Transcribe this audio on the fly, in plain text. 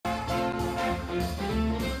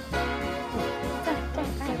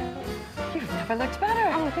never looked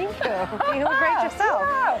better. Oh, thank you. You look great yourself.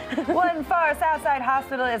 Wow. One Far Southside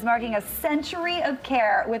Hospital is marking a century of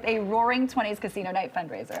care with a Roaring 20's Casino Night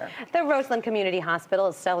fundraiser. The Roseland Community Hospital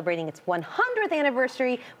is celebrating its 100th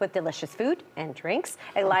anniversary with delicious food and drinks,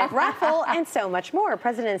 a live raffle, and so much more.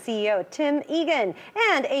 President and CEO Tim Egan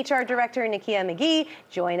and HR Director Nikia McGee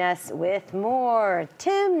join us with more.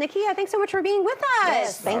 Tim, Nikia, thanks so much for being with us.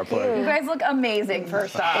 Yes, thank you. You guys look amazing,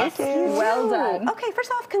 first off. Thank you. Well done. Okay,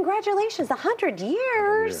 first off, congratulations. 100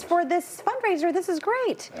 years for this fundraiser. This is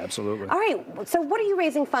great. Absolutely. All right, so what are you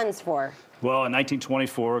raising funds for? Well, in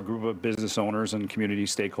 1924, a group of business owners and community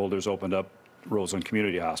stakeholders opened up Roseland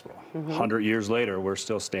Community Hospital. 100 years later, we're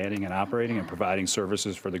still standing and operating and providing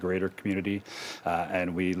services for the greater community,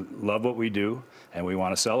 and we love what we do, and we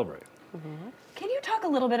want to celebrate. Can you talk a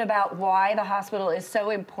little bit about why the hospital is so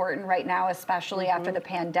important right now, especially after the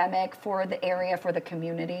pandemic, for the area, for the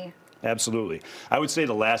community? Absolutely. I would say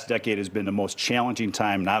the last decade has been the most challenging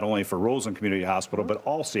time, not only for Roseland Community Hospital, but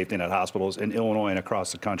all safety net hospitals in Illinois and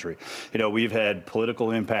across the country. You know, we've had political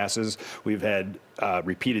impasses, we've had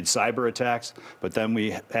repeated cyber attacks, but then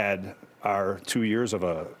we had our 2 years of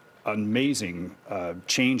a amazing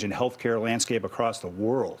change in healthcare landscape across the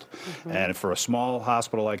world. And for a small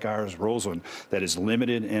hospital like ours, Roseland, that is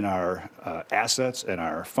limited in our assets and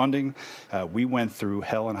our funding, we went through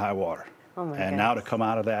hell and high water. And now to come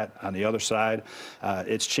out of that on the other side,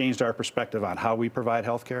 it's changed our perspective on how we provide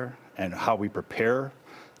healthcare and how we prepare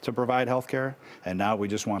to provide healthcare. And now we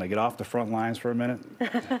just want to get off the front lines for a minute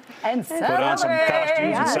and put on some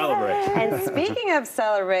costumes and celebrate. And speaking of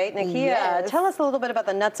celebrate, Nikia, tell us a little bit about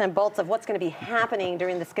the nuts and bolts of what's going to be happening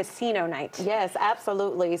during this casino night. Yes,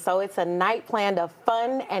 absolutely. So it's a night planned of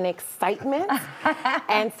fun and excitement.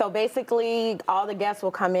 And so basically all the guests will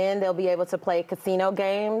come in, they'll be able to play casino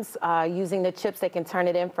games. Using the chips, they can turn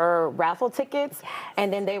it in for raffle tickets.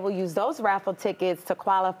 And then they will use those raffle tickets to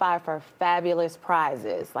qualify for fabulous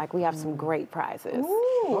prizes. Like we have some great prizes.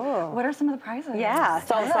 Ooh. What are some of the prizes? Yeah.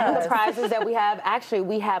 So some of the prizes that we have, actually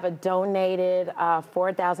we have a donated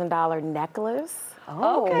 $4,000 necklace.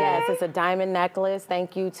 Oh, okay. Yes, it's a diamond necklace.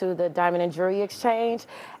 Thank you to the Diamond and Jewelry Exchange.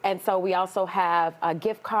 And so we also have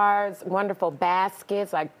gift cards, wonderful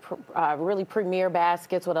baskets, like really premier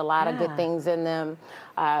baskets with a lot of good things in them.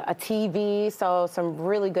 A TV, so some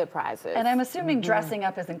really good prizes. And I'm assuming dressing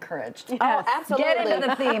up is encouraged. Yes. Oh, absolutely. Get into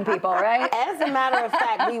the theme, people, right? As a matter of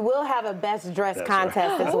fact, we will have a best dressed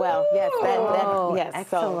contest as well. Yes, yes.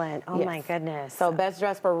 Excellent. So, oh my goodness. So best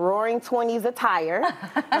dressed for Roaring 20's attire.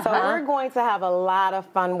 So we're going to have a lot of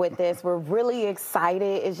fun with this. We're really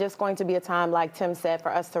excited. It's just going to be a time, like Tim said,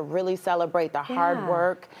 for us to really celebrate the hard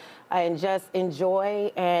work and just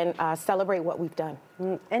enjoy and celebrate what we've done.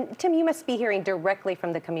 And Tim, you must be hearing directly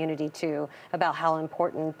from the community too about how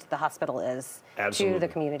important the hospital is to the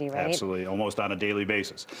community, right? Absolutely, almost on a daily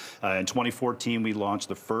basis. In 2014, we launched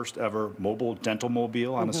the first ever mobile dental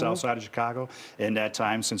mobile on the south side of Chicago. In that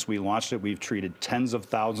time, since we launched it, we've treated tens of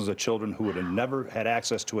thousands of children who would have never had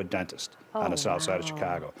access to a dentist on the south side of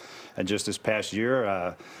Chicago. And just this past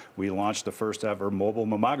year, we launched the first ever mobile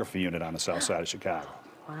mammography unit on the south side of Chicago.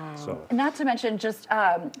 Wow. So. Not to mention just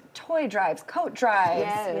toy drives, coat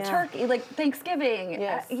drives, turkey, like Thanksgiving.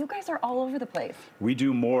 You guys are all over the place. We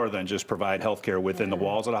do more than just provide health care within the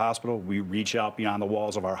walls of the hospital. We reach out beyond the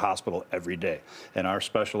walls of our hospital every day. And our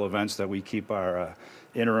special events that we keep our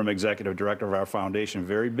interim executive director of our foundation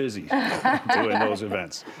very busy doing those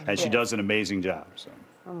events. And she does an amazing job. So.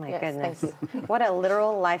 Oh my goodness. What a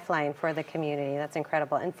literal lifeline for the community. That's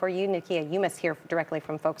incredible. And for you, Nikia, you must hear directly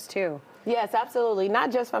from folks too. Yes, absolutely.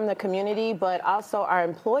 Not just from the community, but also our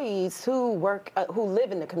employees who work, who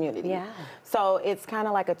live in the community. Yeah. So it's kind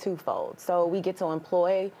of like a twofold. So we get to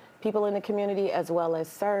employ people in the community as well as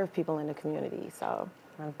serve people in the community. So.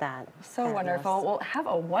 Love that. So wonderful. Well, have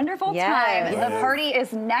a wonderful time. The party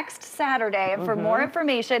is next Saturday. And for more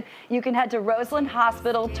information, you can head to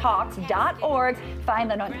roselandhospitaltalks.org.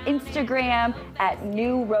 Find them on Instagram at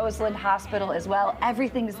New Roseland Hospital as well.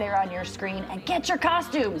 Everything's there on your screen. And get your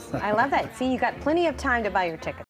costumes. I love that. See, you got plenty of time to buy your tickets.